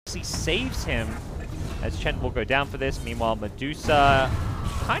actually saves him as Chen will go down for this. Meanwhile, Medusa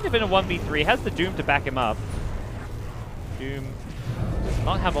kind of in a 1v3, has the Doom to back him up. Doom does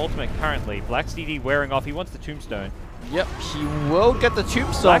not have ultimate currently. Black CD wearing off. He wants the Tombstone. Yep, he will get the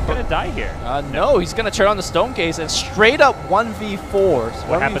Tombstone. Black gonna die here. No, he's gonna turn on the Stone Gaze and straight up 1v4.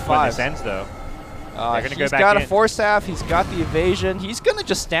 What happens when this ends, though? He's got a Force Staff, he's got the evasion. He's gonna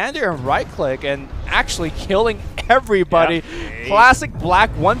just stand there and right click and actually killing everybody. Yep. Classic Black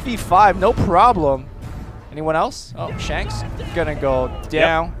 1v5, no problem. Anyone else? Oh, Shanks gonna go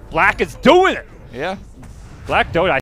down. Yep. Black is doing it. Yeah. Black don't.